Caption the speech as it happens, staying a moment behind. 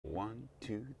1,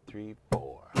 2, 3,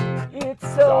 4.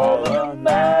 It's all a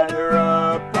matter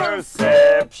of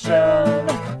perception.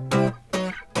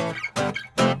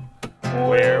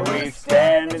 Where we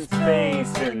stand in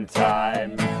space and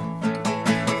time.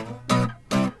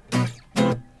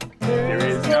 There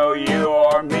is no you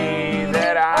or me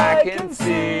that I can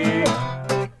see.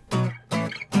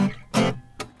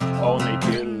 Only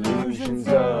delusions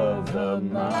of the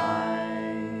mind.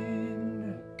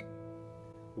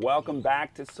 Welcome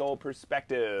back to Soul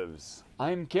Perspectives.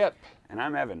 I'm Kip. And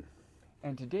I'm Evan.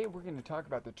 And today we're going to talk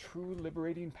about the true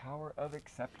liberating power of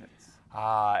acceptance.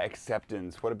 Ah,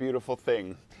 acceptance. What a beautiful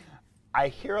thing. I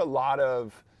hear a lot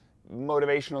of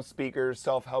motivational speakers,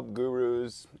 self-help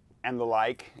gurus, and the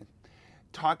like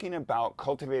talking about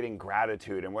cultivating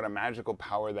gratitude and what a magical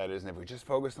power that is. And if we just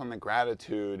focus on the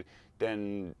gratitude,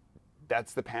 then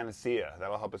that's the panacea.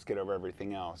 That'll help us get over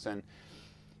everything else. And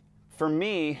for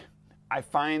me, I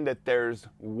find that there's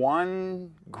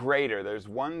one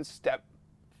step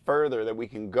further that we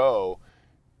can go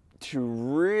to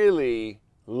really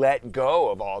let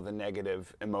go of all the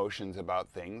negative emotions about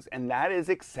things, and that is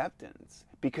acceptance.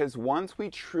 Because once we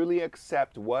truly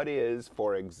accept what is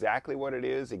for exactly what it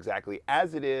is, exactly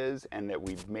as it is, and that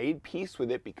we've made peace with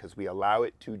it because we allow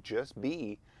it to just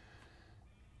be,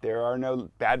 there are no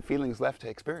bad feelings left to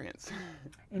experience.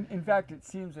 In fact, it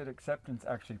seems that acceptance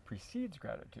actually precedes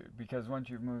gratitude, because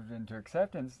once you've moved into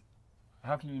acceptance,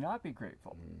 how can you not be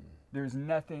grateful? There's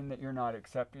nothing that you're not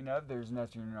accepting of, there's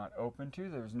nothing you're not open to,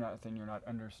 there's nothing you're not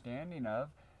understanding of.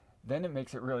 Then it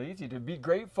makes it really easy to be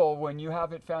grateful when you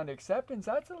haven't found acceptance.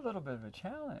 That's a little bit of a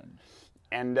challenge.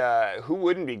 And who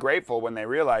wouldn't be grateful when they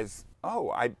realize,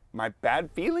 oh, my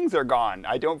bad feelings are gone.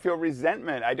 I don't feel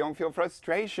resentment. I don't feel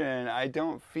frustration. I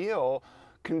don't feel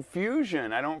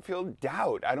confusion. I don't feel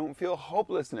doubt. I don't feel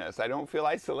hopelessness. I don't feel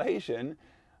isolation.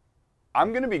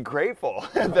 I'm going to be grateful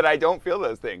that I don't feel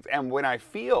those things. And when I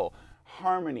feel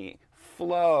harmony,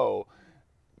 flow,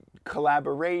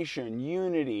 collaboration,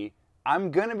 unity,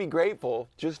 I'm going to be grateful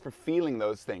just for feeling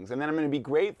those things. And then I'm going to be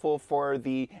grateful for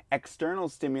the external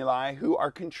stimuli who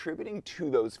are contributing to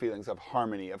those feelings of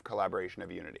harmony, of collaboration,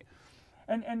 of unity.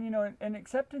 And you know, in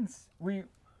acceptance,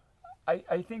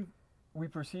 I think we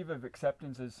perceive of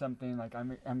acceptance as something like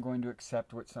I'm going to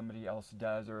accept what somebody else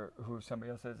does or who somebody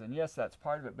else is. And yes, that's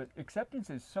part of it. But acceptance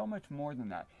is so much more than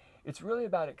that. It's really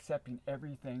about accepting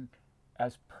everything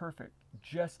as perfect,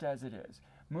 just as it is.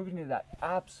 Moving to that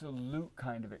absolute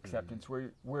kind of acceptance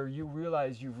where you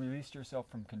realize you've released yourself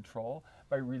from control.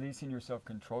 By releasing yourself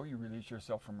control, you release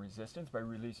yourself from resistance. By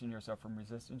releasing yourself from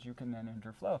resistance, you can then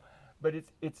enter flow. But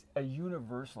it's a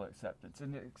universal acceptance,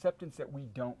 an acceptance that we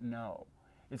don't know.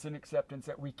 It's an acceptance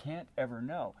that we can't ever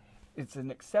know. It's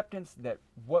an acceptance that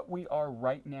what we are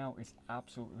right now is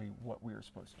absolutely what we are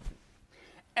supposed to be.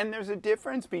 And there's a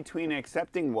difference between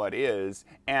accepting what is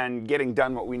and getting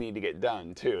done what we need to get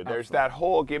done, too. There's that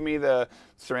whole, give me the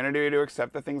serenity to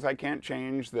accept the things I can't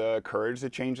change, the courage to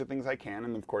change the things I can,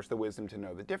 and of course the wisdom to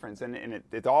know the difference. And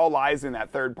it all lies in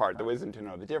that third part, the wisdom to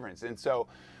know the difference. And so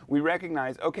we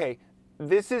recognize, okay,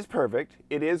 this is perfect.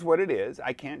 It is what it is.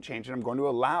 I can't change it. I'm going to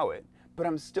allow it. But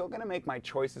I'm still going to make my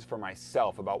choices for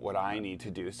myself about what I need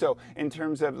to do. So in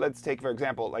terms of, let's take, for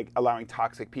example, like allowing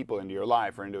toxic people into your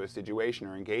life or into a situation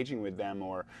or engaging with them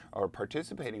or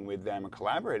participating with them or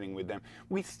collaborating with them,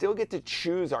 we still get to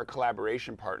choose our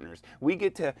collaboration partners. We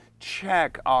get to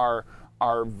check our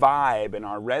vibe and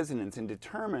our resonance and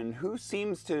determine who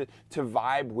seems to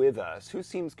vibe with us, who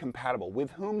seems compatible,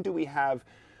 with whom do we have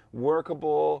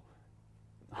workable,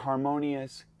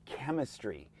 harmonious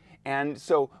chemistry. And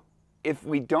so if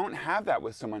we don't have that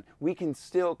with someone, we can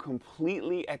still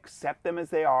completely accept them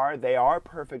as they are. They are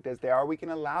perfect as they are. We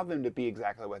can allow them to be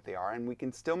exactly what they are, and we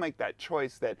can still make that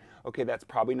choice that, okay, that's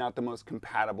probably not the most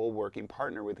compatible working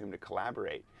partner with whom to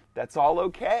collaborate. That's all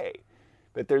okay.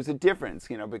 But there's a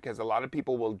difference, you know, because a lot of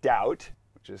people will doubt,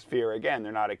 which is fear again.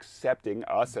 They're not accepting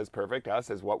us as perfect, us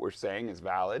as what we're saying is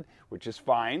valid, which is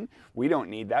fine. We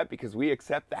don't need that because we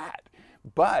accept that.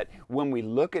 But when we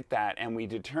look at that and we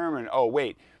determine, oh,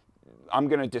 wait, I'm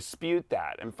going to dispute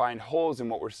that and find holes in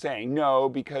what we're saying. No,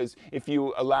 because if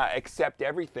you accept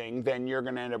everything, then you're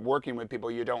going to end up working with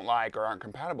people you don't like or aren't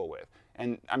compatible with.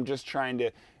 And I'm just trying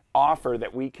to offer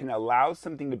that we can allow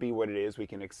something to be what it is. We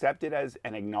can accept it as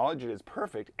and acknowledge it as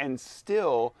perfect and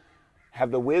still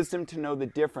have the wisdom to know the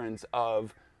difference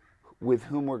of with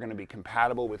whom we're going to be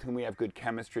compatible, with whom we have good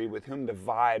chemistry, with whom the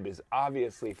vibe is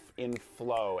obviously in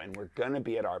flow, and we're going to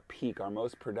be at our peak, our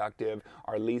most productive,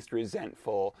 our least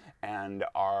resentful, and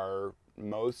our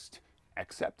most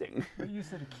accepting. But you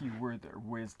said a key word there,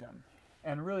 wisdom.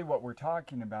 And really what we're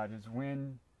talking about is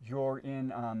when you're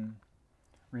in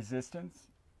resistance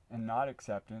and not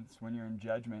acceptance, when you're in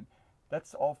judgment,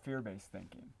 that's all fear-based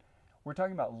thinking. We're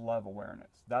talking about love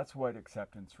awareness. That's what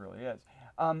acceptance really is.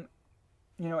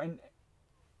 You know, and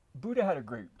Buddha had a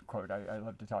great quote, I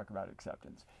love to talk about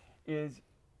acceptance, is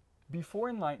before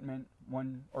enlightenment,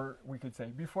 or we could say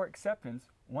before acceptance,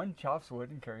 one chops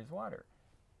wood and carries water.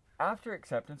 After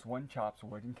acceptance, one chops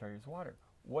wood and carries water.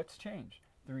 What's changed?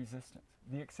 The resistance.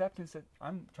 The acceptance that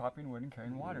I'm chopping wood and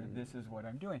carrying water. This is what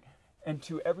I'm doing. And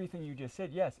to everything you just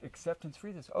said, yes, acceptance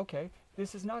frees us. Okay,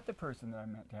 this is not the person that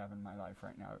I'm meant to have in my life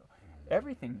right now.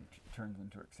 Everything turns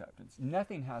into acceptance.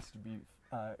 Nothing has to be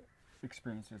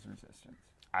experienced as resistance.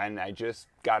 And I just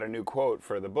got a new quote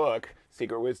for the book,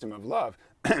 Secret Wisdom of Love.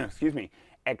 Excuse me.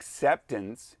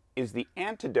 Acceptance is the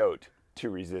antidote to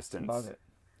resistance. Love it.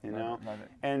 You know? Love it.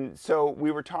 And so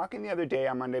we were talking the other day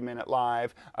on Monday Minute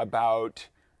Live about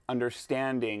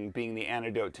understanding being the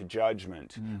antidote to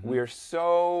judgment. Mm-hmm. We are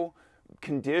so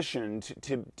conditioned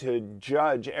to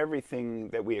judge everything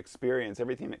that we experience,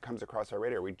 everything that comes across our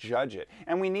radar. We judge it.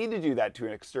 And we need to do that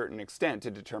to a certain extent to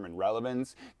determine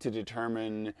relevance, to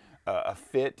determine a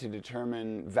fit, to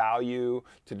determine value,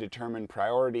 to determine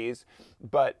priorities.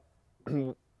 But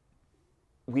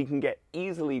we can get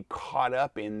easily caught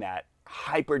up in that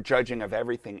hyper judging of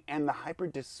everything and the hyper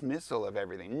dismissal of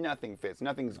everything. Nothing fits,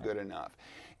 nothing's good enough.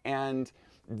 And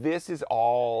this is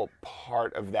all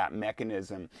part of that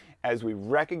mechanism. As we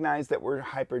recognize that we're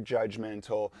hyper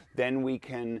judgmental, then we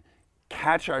can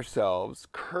catch ourselves,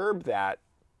 curb that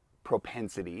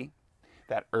propensity,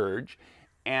 that urge,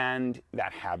 and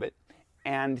that habit,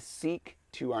 and seek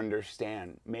to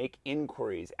understand, make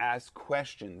inquiries, ask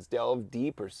questions, delve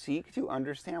deeper, seek to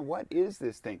understand what is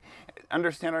this thing,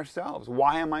 understand ourselves,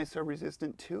 why am I so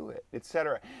resistant to it,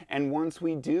 etc. And once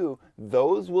we do,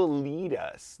 those will lead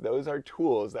us, those are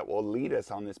tools that will lead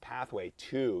us on this pathway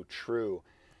to true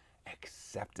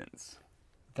acceptance.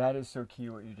 That is so key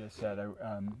what you just said.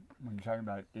 When you're talking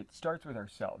about it, it starts with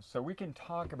ourselves. So we can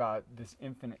talk about this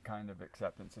infinite kind of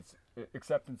acceptance. It's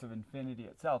acceptance of infinity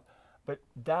itself. But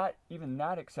even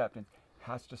that acceptance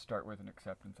has to start with an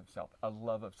acceptance of self, a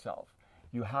love of self.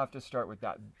 You have to start with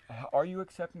that. Are you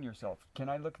accepting yourself? Can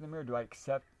I look in the mirror? Do I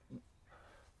accept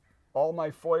all my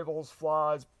foibles,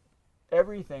 flaws,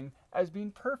 everything as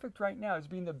being perfect right now, as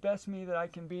being the best me that I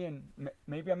can be? And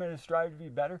maybe I'm going to strive to be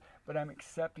better, but I'm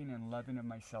accepting and loving of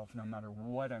myself no matter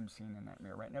what I'm seeing in that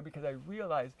mirror right now, because I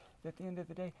realize that at the end of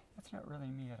the day, that's not really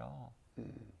me at all.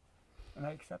 And I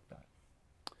accept that.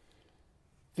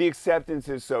 The acceptance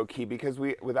is so key, because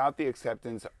without the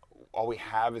acceptance, all we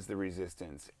have is the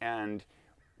resistance. And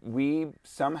we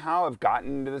somehow have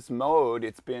gotten into this mode,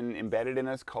 it's been embedded in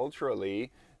us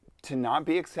culturally, to not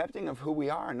be accepting of who we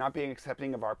are, not being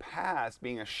accepting of our past,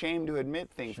 being ashamed to admit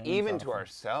things, even to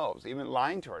ourselves, even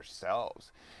lying to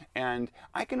ourselves. And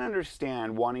I can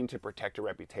understand wanting to protect a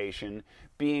reputation,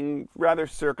 being rather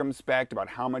circumspect about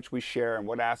how much we share and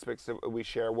what aspects we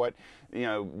share, what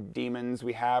demons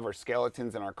we have or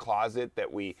skeletons in our closet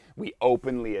that we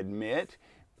openly admit.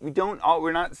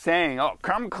 We're not saying, oh,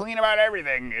 come clean about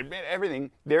everything, admit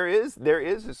everything. There is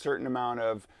a certain amount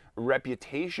of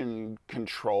reputation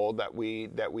control that we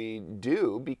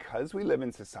do, because we live in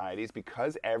societies,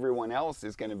 because everyone else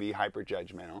is going to be hyper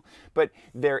judgmental. But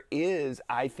there is,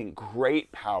 I think, great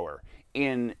power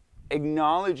in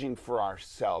acknowledging for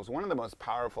ourselves. One of the most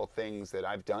powerful things that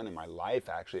I've done in my life,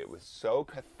 actually, it was so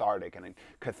cathartic, and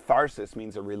catharsis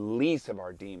means a release of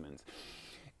our demons.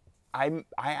 I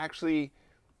actually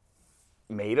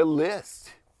made a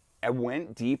list. I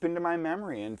went deep into my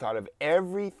memory and thought of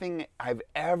everything I've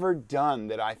ever done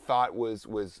that I thought was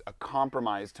a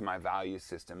compromise to my value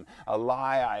system, a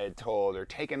lie I had told, or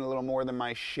taken a little more than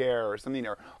my share, or something,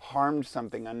 or harmed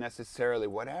something unnecessarily,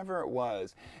 whatever it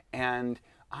was. And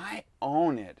I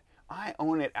own it. I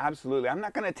own it, absolutely. I'm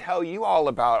not going to tell you all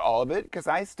about all of it, because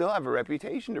I still have a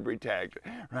reputation to protect,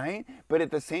 right? But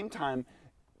at the same time,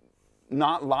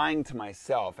 not lying to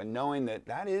myself and knowing that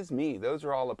that is me. Those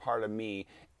are all a part of me.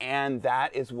 And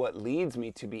that is what leads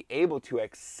me to be able to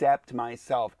accept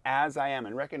myself as I am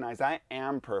and recognize I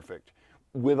am perfect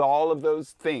with all of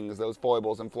those things, those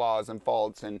foibles and flaws and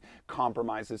faults and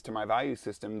compromises to my value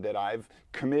system that I've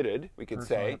committed, we could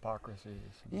say. Hypocrisies.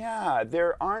 Yeah,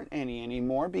 there aren't any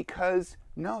anymore, because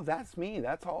no, that's me.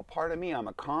 That's all part of me. I'm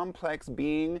a complex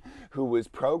being who was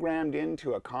programmed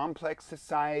into a complex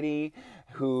society,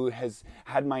 who has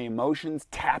had my emotions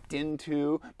tapped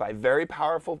into by very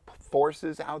powerful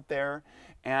forces out there.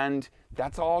 And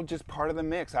that's all just part of the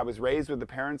mix. I was raised with the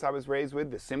parents I was raised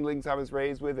with, the siblings I was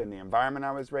raised with, and the environment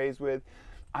I was raised with.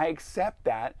 I accept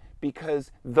that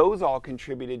because those all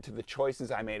contributed to the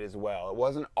choices I made as well. It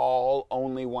wasn't all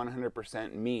only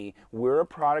 100% me. We're a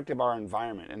product of our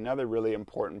environment. Another really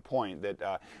important point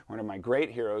that one of my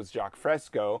great heroes, Jacques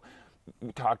Fresco,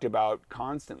 talked about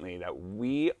constantly, that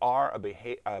we are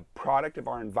a product of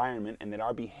our environment, and that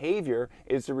our behavior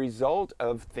is a result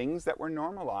of things that were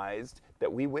normalized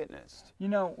that we witnessed. You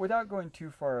know, without going too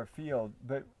far afield,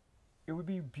 but it would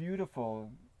be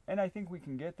beautiful, and I think we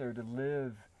can get there, to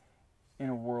live in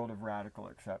a world of radical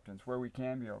acceptance, where we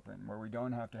can be open, where we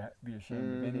don't have to be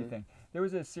ashamed of anything. There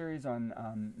was a series on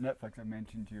Netflix I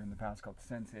mentioned to you in the past called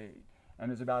Sense8, and it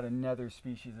was about another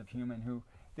species of human who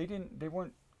they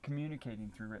weren't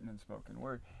communicating through written and spoken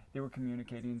word. They were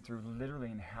communicating through literally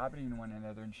inhabiting one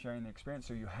another and sharing the experience.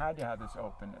 So you had to have this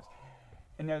openness.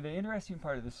 And now the interesting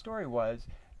part of the story was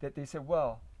that they said,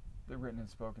 well, the written and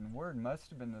spoken word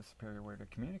must have been the superior way to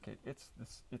communicate. It's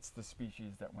the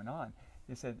species that went on.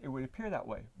 They said it would appear that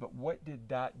way, but what did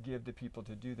that give the people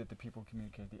to do that the people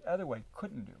communicated the other way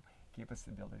couldn't do? Gave us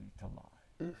the ability to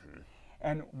lie.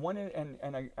 And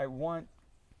I want,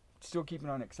 still keeping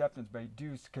on acceptance, but I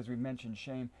do, because we mentioned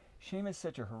shame. Shame is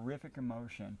such a horrific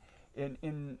emotion.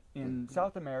 In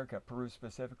South America, Peru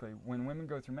specifically, when women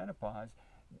go through menopause,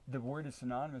 the word is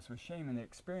synonymous with shame, and they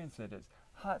experience it as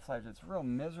hot flashes. It's real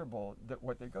miserable that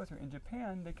what they go through. In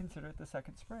Japan, they consider it the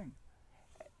second spring.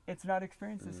 It's not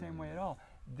experienced the same way at all.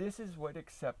 This is what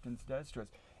acceptance does to us.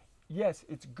 Yes,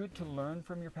 it's good to learn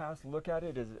from your past, look at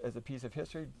it as a piece of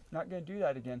history. Not going to do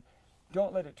that again.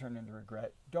 Don't let it turn into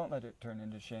regret. Don't let it turn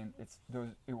into shame.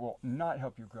 It will not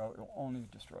help you grow. It will only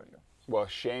destroy you. Well,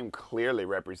 shame clearly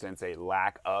represents a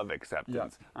lack of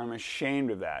acceptance. Yeah. I'm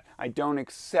ashamed of that. I don't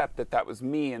accept that that was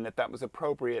me and that that was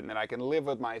appropriate and that I can live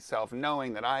with myself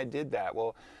knowing that I did that.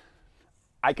 Well,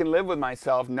 I can live with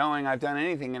myself knowing I've done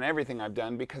anything and everything I've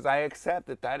done because I accept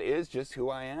that that is just who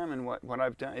I am and what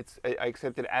I've done. I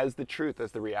accept it as the truth,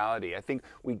 as the reality. I think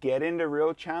we get into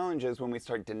real challenges when we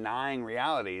start denying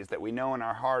realities that we know in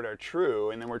our heart are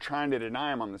true, and then we're trying to deny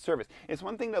them on the surface. It's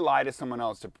one thing to lie to someone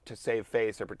else to save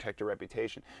face or protect a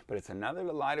reputation, but it's another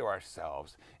to lie to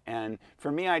ourselves. And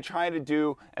for me, I try to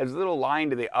do as little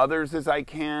lying to the others as I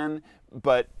can,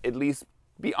 but at least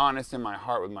be honest in my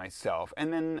heart with myself.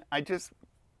 And then I just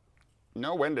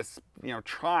know when to,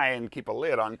 try and keep a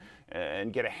lid on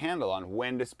and get a handle on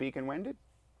when to speak and when to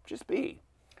just be.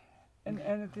 And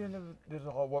at the end of this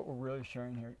all, what we're really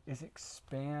sharing here is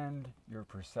expand your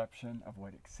perception of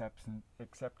what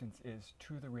acceptance is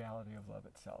to the reality of love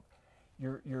itself.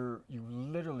 You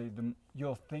literally,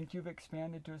 you'll think you've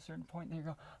expanded to a certain point, and you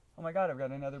go, oh my God, I've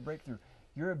got another breakthrough.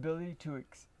 Your ability to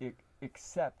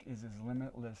accept is as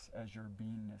limitless as your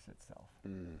beingness itself.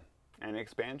 And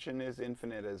expansion is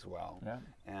infinite as well. Yeah.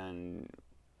 And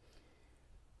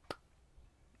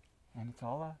it's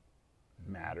all a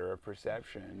matter of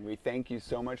perception. We thank you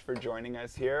so much for joining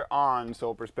us here on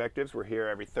Soul Perspectives. We're here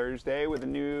every Thursday with a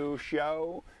new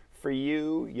show for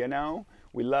you,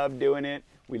 We love doing it.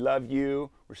 We love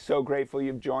you. We're so grateful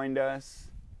you've joined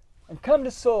us. And come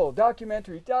to Soul,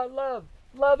 documentary.love.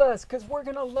 Love us, because we're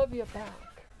going to love you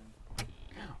back.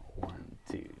 1,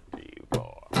 2, 3,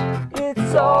 4.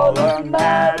 It's all a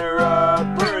matter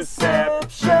of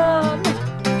perception,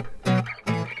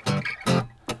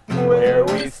 where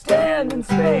we stand in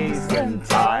space and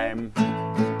time.